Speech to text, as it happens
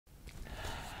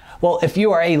Well, if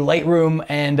you are a Lightroom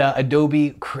and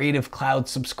Adobe Creative Cloud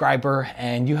subscriber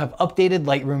and you have updated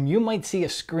Lightroom, you might see a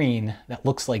screen that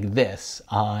looks like this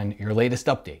on your latest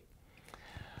update.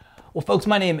 Well, folks,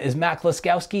 my name is Matt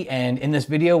Klaskowski, and in this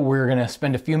video, we're gonna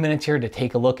spend a few minutes here to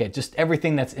take a look at just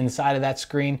everything that's inside of that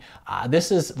screen.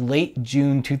 This is late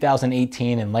June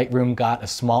 2018, and Lightroom got a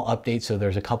small update, so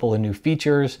there's a couple of new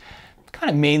features, kind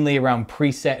of mainly around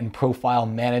preset and profile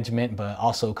management, but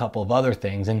also a couple of other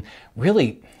things. And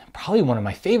really, probably one of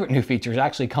my favorite new features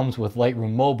actually comes with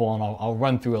Lightroom Mobile, and I'll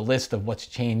run through a list of what's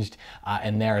changed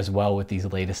in there as well with these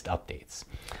latest updates.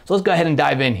 So let's go ahead and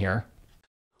dive in here.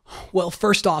 Well,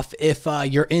 first off, if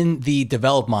you're in the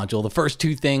develop module, the first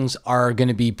two things are going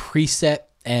to be preset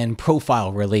and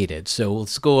profile related. So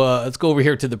let's go over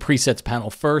here to the presets panel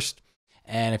first.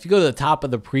 And if you go to the top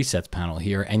of the presets panel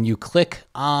here and you click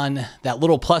on that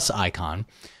little plus icon,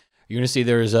 you're going to see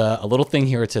there's a little thing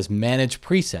here. It says manage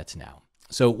presets now.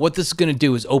 So what this is going to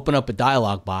do is open up a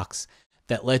dialog box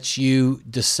that lets you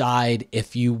decide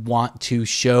if you want to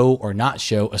show or not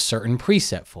show a certain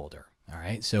preset folder. All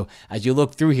right. So as you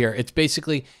look through here, it's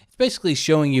basically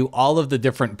showing you all of the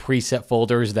different preset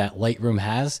folders that Lightroom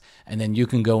has, and then you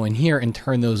can go in here and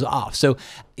turn those off. So,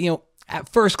 at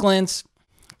first glance,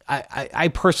 I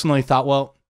personally thought,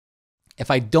 well, if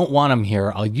I don't want them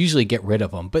here, I'll usually get rid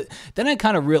of them. But then I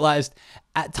kind of realized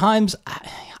at times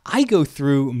I go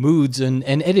through moods and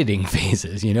editing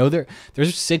phases.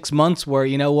 There's 6 months where,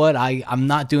 I'm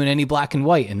not doing any black and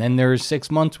white. And then there's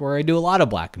 6 months where I do a lot of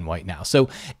black and white now. So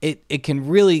it can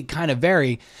really kind of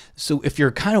vary. So if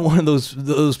you're kind of one of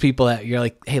those people that you're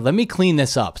like, hey, let me clean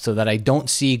this up so that I don't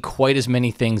see quite as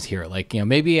many things here. Like,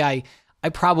 maybe I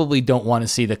probably don't want to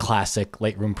see the classic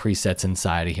Lightroom presets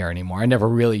inside of here anymore. I never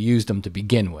really used them to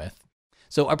begin with.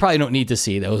 So I probably don't need to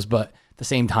see those, but at the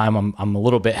same time, I'm a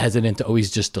little bit hesitant to always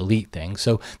just delete things.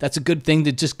 So that's a good thing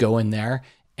to just go in there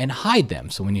and hide them.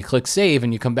 So when you click save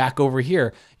and you come back over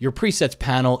here, your presets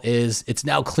panel it's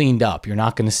now cleaned up. You're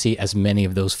not going to see as many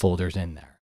of those folders in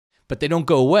there, but they don't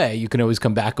go away. You can always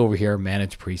come back over here,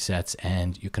 manage presets,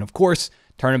 and you can, of course,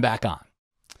 turn them back on.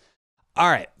 All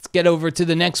right, let's get over to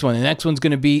the next one. The next one's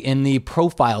going to be in the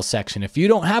profile section. If you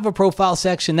don't have a profile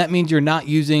section, that means you didn't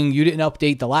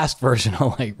update the last version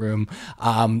of Lightroom.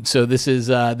 So this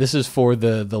is for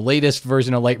the latest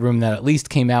version of Lightroom that at least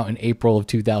came out in April of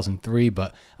 2003.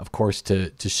 But of course, to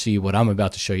see what I'm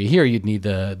about to show you here, you'd need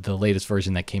the latest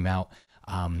version that came out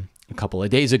a couple of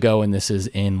days ago, and this is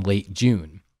in late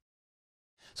June.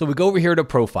 So we go over here to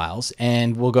profiles,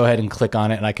 and we'll go ahead and click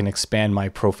on it, and I can expand my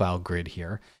profile grid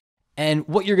here. And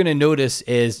what you're going to notice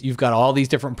is you've got all these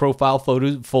different profile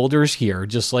folders here,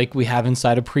 just like we have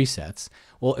inside of presets.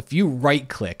 Well, if you right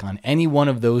click on any one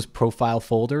of those profile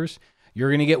folders, you're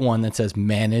going to get one that says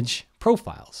manage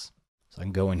profiles. So I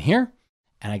can go in here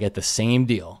and I get the same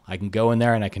deal. I can go in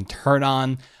there and I can turn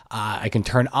on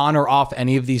or off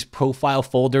any of these profile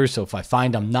folders. So if I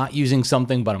find I'm not using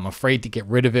something, but I'm afraid to get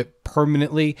rid of it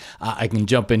permanently, I can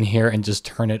jump in here and just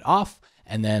turn it off.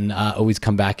 And then always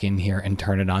come back in here and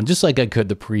turn it on, just like I could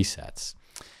the presets.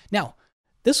 Now,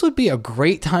 this would be a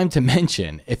great time to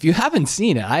mention, if you haven't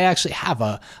seen it,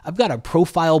 I've got a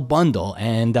profile bundle,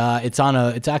 and it's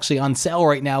actually on sale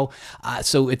right now.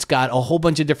 So it's got a whole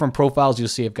bunch of different profiles. You'll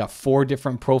see I've got 4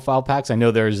 different profile packs. I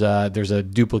know there's a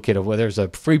duplicate there's a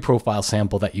free profile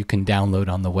sample that you can download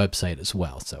on the website as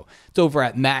well. So it's over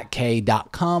at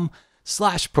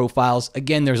mattkay.com/profiles.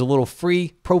 Again, there's a little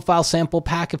free profile sample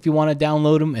pack if you want to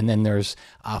download them. And then there's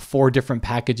 4 different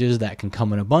packages that can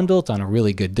come in a bundle. It's on a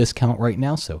really good discount right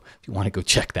now. So if you want to go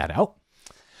check that out.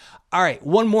 All right.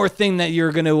 One more thing that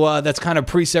you're going to, that's kind of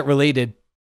preset related.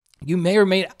 You may or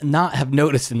may not have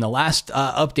noticed in the last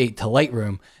update to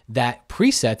Lightroom that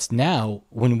presets now,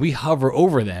 when we hover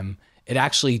over them, it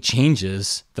actually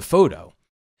changes the photo.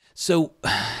 So,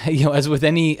 as with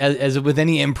any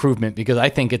improvement, because I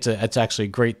think it's actually a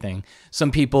great thing.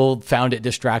 Some people found it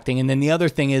distracting, and then the other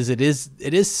thing is it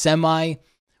is semi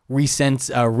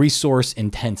resource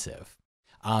intensive,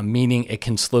 meaning it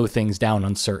can slow things down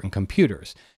on certain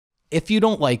computers. If you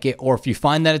don't like it, or if you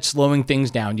find that it's slowing things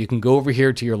down, you can go over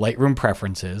here to your Lightroom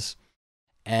preferences,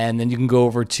 and then you can go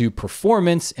over to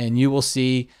performance, and you will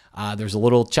see there's a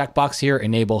little checkbox here,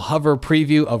 enable hover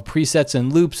preview of presets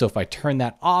and loops. So if I turn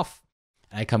that off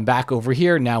and I come back over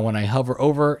here, now when I hover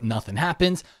over, nothing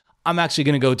happens. I'm actually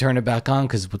going to go turn it back on,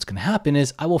 because what's going to happen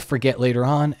is I will forget later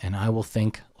on and I will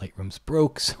think Lightroom's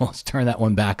broke. So let's turn that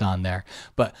one back on there.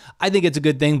 But I think it's a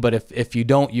good thing. But if you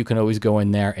don't, you can always go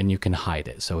in there and you can hide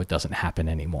it so it doesn't happen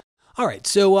anymore. All right,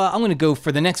 so I'm going to go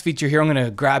for the next feature here. I'm going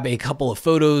to grab a couple of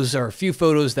photos, or a few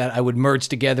photos that I would merge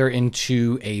together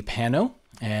into a pano.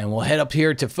 And we'll head up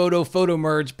here to Photo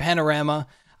Merge, Panorama.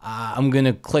 I'm going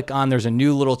to click on, there's a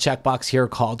new little checkbox here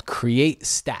called Create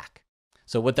Stack.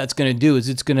 So what that's going to do is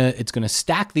it's going to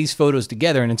stack these photos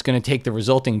together, and it's going to take the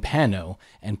resulting pano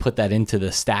and put that into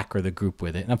the stack or the group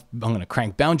with it. And I'm going to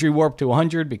crank boundary warp to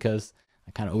 100 because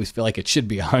I kind of always feel like it should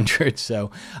be 100.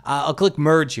 So I'll click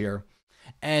merge here.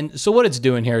 And so what it's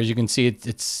doing here, as you can see,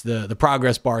 it's the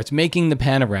progress bar. It's making the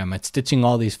panorama. It's stitching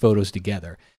all these photos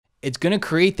together. It's going to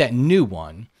create that new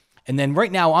one. And then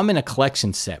right now I'm in a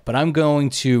collection set, but I'm going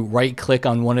to right click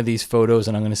on one of these photos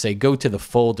and I'm going to say, go to the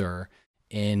folder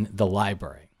in the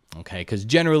library. Okay. Cause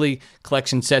generally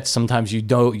collection sets, sometimes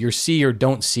you see or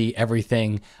don't see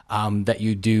everything that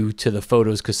you do to the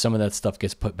photos, cause some of that stuff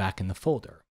gets put back in the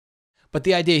folder. But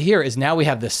the idea here is now we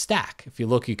have this stack. If you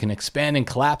look, you can expand and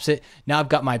collapse it. Now I've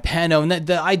got my pano, and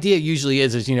the idea usually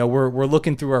is you know, we're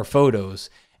looking through our photos,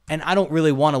 and I don't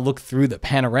really want to look through the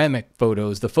panoramic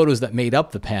photos, the photos that made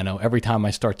up the pano. Every time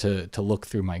I start to look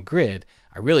through my grid,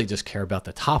 I really just care about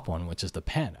the top one, which is the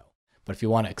pano. But if you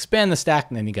want to expand the stack,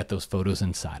 then you get those photos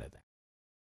inside of there.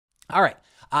 All right,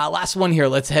 last one here.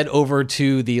 Let's head over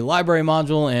to the library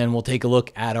module and we'll take a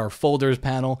look at our folders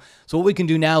panel. So what we can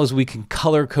do now is we can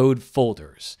color code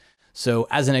folders. So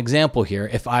as an example here,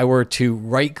 if I were to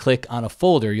right click on a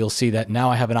folder, you'll see that now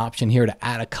I have an option here to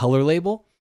add a color label.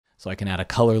 So I can add a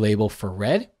color label for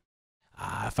red.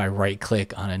 If I right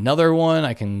click on another one,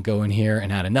 I can go in here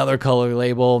and add another color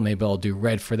label. Maybe I'll do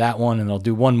red for that one, and I'll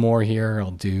do one more here.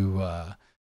 I'll do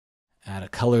add a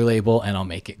color label and I'll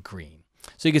make it green.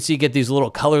 So you can see you get these little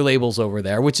color labels over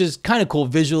there, which is kind of cool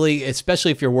visually,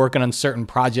 especially if you're working on certain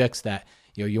projects that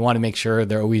you want to make sure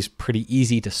they're always pretty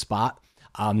easy to spot.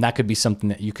 That could be something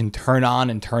that you can turn on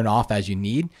and turn off as you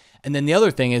need. And then the other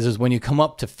thing is when you come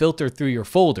up to filter through your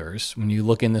folders, when you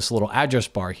look in this little address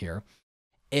bar here,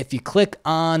 if you click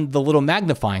on the little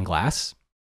magnifying glass,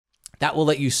 that will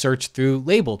let you search through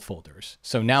labeled folders.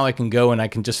 So now I can go and I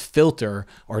can just filter,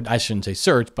 or I shouldn't say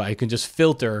search, but I can just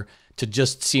filter to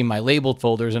just see my labeled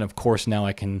folders. And of course, now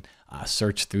I can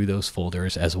search through those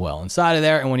folders as well inside of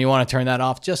there. And when you want to turn that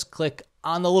off, just click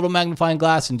on the little magnifying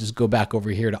glass and just go back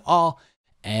over here to all,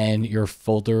 and your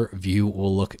folder view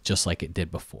will look just like it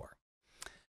did before.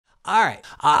 All right,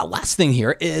 last thing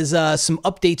here is some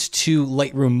updates to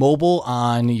Lightroom Mobile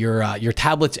on your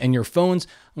tablets and your phones.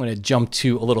 I'm going to jump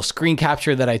to a little screen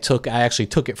capture that I took. I actually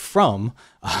took it from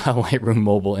Lightroom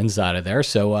Mobile inside of there.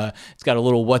 So it's got a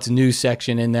little what's new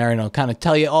section in there, and I'll kind of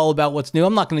tell you all about what's new.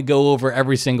 I'm not going to go over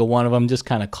every single one of them, just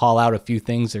kind of call out a few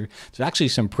things. There's actually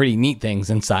some pretty neat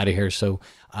things inside of here. So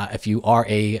if you are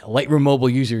a Lightroom Mobile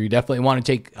user, you definitely want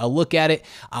to take a look at it.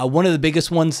 One of the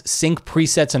biggest ones, sync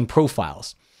presets and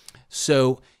profiles.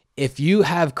 So if you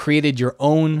have created your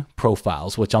own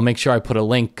profiles, which I'll make sure I put a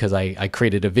link because I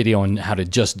created a video on how to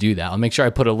just do that. I'll make sure I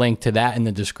put a link to that in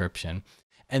the description.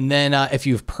 And then if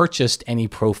you've purchased any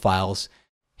profiles,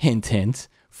 hint, hint,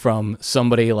 from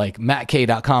somebody like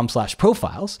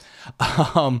mattk.com/profiles,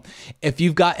 if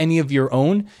you've got any of your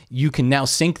own, you can now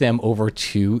sync them over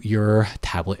to your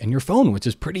tablet and your phone, which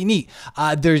is pretty neat.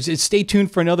 Stay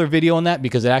tuned for another video on that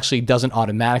because it actually doesn't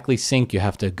automatically sync. You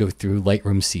have to go through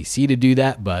Lightroom CC to do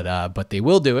that, but they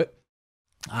will do it.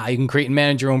 You can create and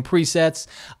manage your own presets,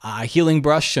 healing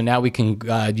brush. So now we can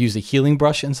use a healing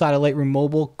brush inside of Lightroom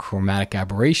Mobile, chromatic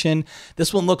aberration.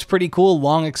 This one looks pretty cool.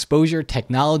 Long exposure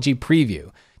technology preview.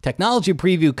 Technology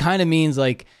preview kind of means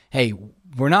like, hey,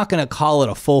 we're not going to call it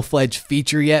a full-fledged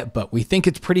feature yet, but we think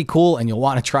it's pretty cool and you'll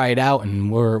want to try it out,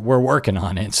 and we're working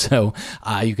on it. So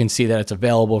you can see that it's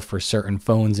available for certain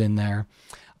phones in there.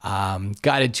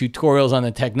 Guided tutorials on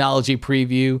the technology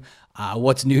preview.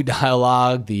 What's new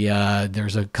dialogue,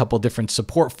 there's a couple different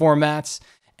support formats,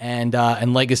 and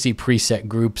legacy preset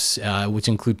groups, which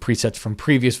include presets from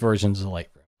previous versions of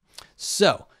Lightroom.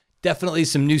 So definitely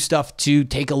some new stuff to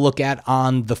take a look at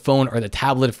on the phone or the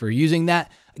tablet if you're using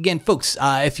that. Again, folks,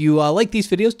 if you like these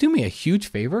videos, do me a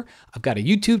huge favor. I've got a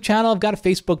YouTube channel, I've got a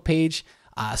Facebook page.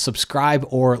 Subscribe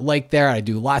or like there. I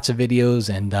do lots of videos,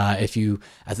 and if you,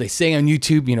 as they say on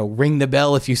YouTube, ring the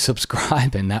bell if you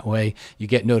subscribe, and that way you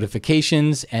get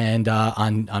notifications. And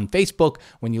on Facebook,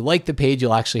 when you like the page,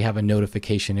 you'll actually have a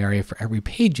notification area for every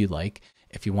page you like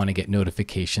if you want to get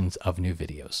notifications of new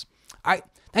videos. All right,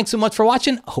 thanks so much for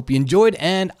watching. I hope you enjoyed,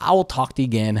 and I will talk to you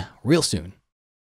again real soon.